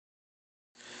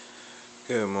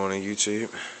Good morning, YouTube.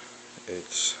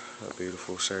 It's a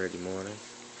beautiful Saturday morning.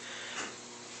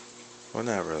 Well,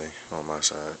 not really on my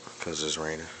side because it's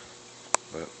raining,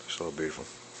 but it's still beautiful.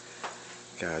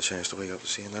 Got a chance to wake up to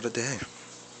see another day.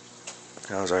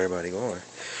 How's everybody going?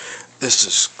 This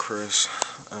is Chris.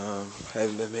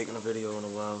 Haven't been making a video in a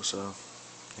while, so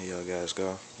here y'all guys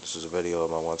go. This is a video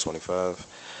of my 125.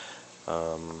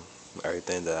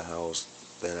 Everything that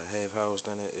I have housed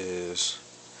in it is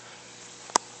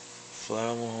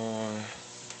flower horn,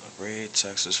 red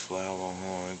Texas flower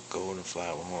horn, golden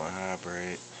flower horn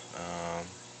hybrid, a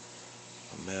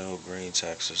male green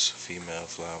Texas, female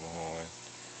flower horn,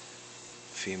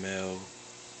 female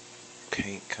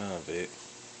pink convict,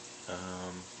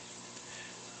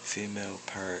 female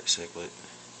parrot cichlid,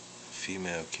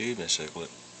 female Cuban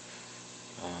cichlid,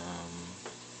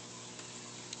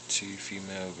 two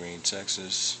female green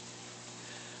Texas,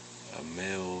 a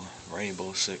male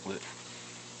rainbow cichlid,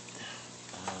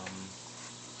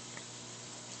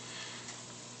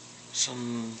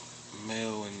 some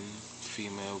male and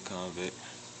female convict.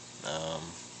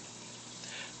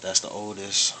 That's the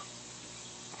oldest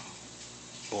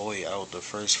boy out the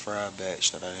first fry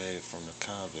batch that I had from the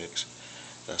convicts.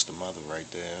 That's the mother right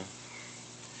there.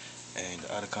 And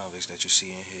the other convicts that you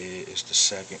see in here is the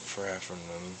second fry from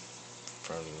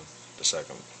the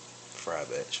second fry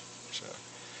batch. So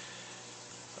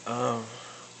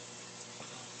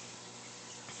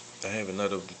I have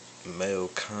another male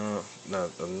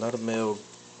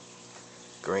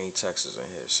green Texas in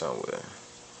here somewhere.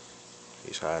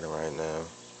 He's hiding right now.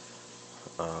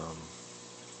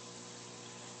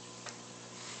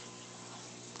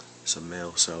 It's a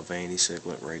male Sylvania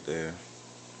cichlid right there.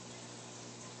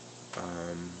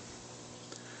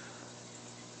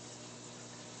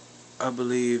 I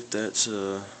believe that's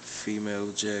a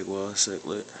female jaguar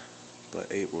cichlid,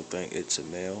 but April think it's a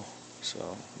male,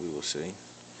 so we will see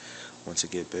once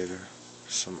it get bigger.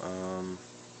 Some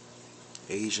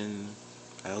Asian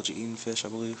algae eating fish, I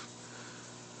believe.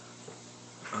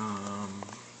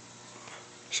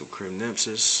 Some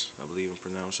Crimnempsis, I believe I'm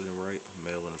pronouncing it right, a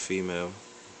male and a female.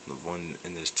 The one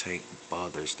in this tank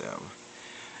bothers them.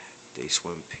 They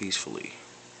swim peacefully.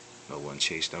 No one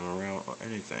chased them around or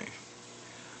anything.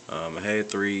 I had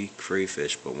 3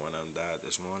 crayfish, but one of them died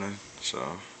this morning,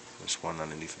 so there's one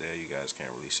underneath there. You guys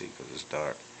can't really see because it's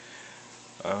dark.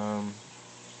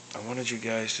 I wanted you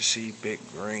guys to see Big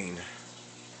Green.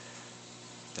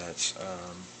 That's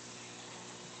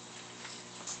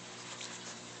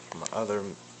my other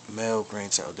male green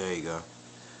tail. There you go.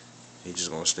 He's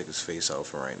just gonna stick his face out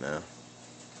for right now.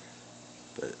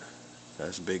 But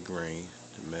that's Big Green,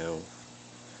 the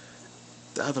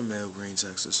other male green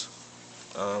Texas.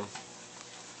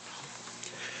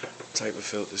 Type of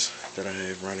filters that I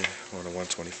have running on a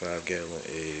 125 gallon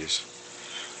is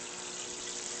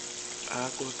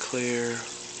Aqua Clear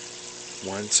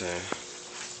 110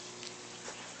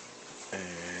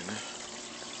 and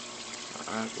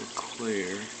Aqua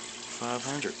Clear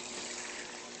 500.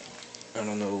 I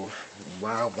don't know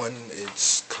why one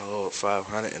is called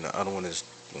 500 and the other one is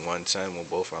 110 when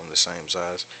both of them the same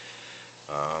size.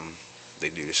 They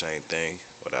do the same thing,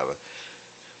 whatever.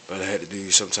 But I had to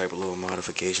do some type of little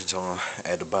modifications on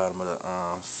at the bottom of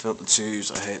the filter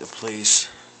tubes. I had to place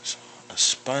a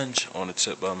sponge on the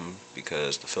tip of them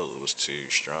because the filter was too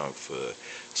strong for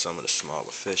some of the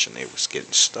smaller fish and they was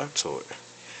getting stuck to it.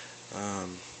 A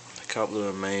couple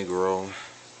of mangrove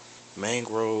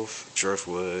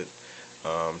driftwood,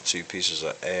 2 pieces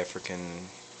of African,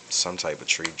 some type of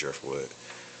tree driftwood.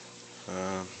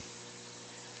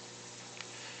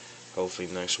 Hopefully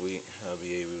next week I'll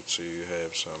be able to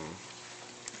have some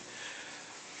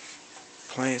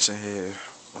plants in here,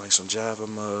 like some Java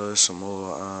mud, some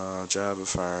more Java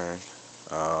fern,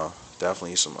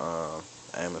 definitely some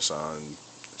Amazon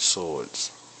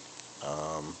swords,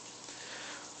 some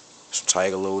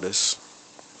tiger lotus,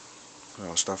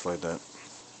 stuff like that.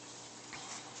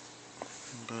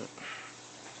 But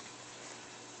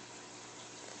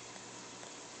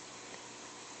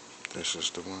this is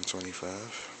the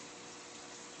 125.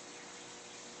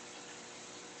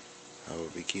 I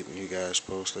will be keeping you guys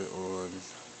posted on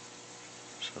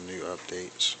some new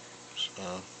updates. So,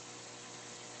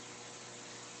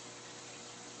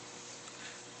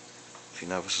 if you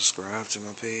never subscribed to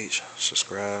my page,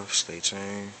 subscribe, stay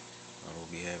tuned. I will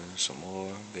be having some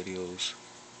more videos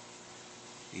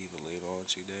either later on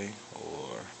today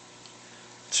or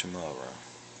tomorrow.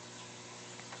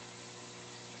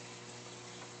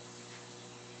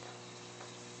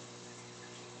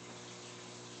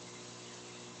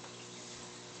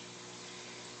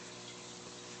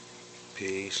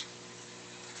 Peace.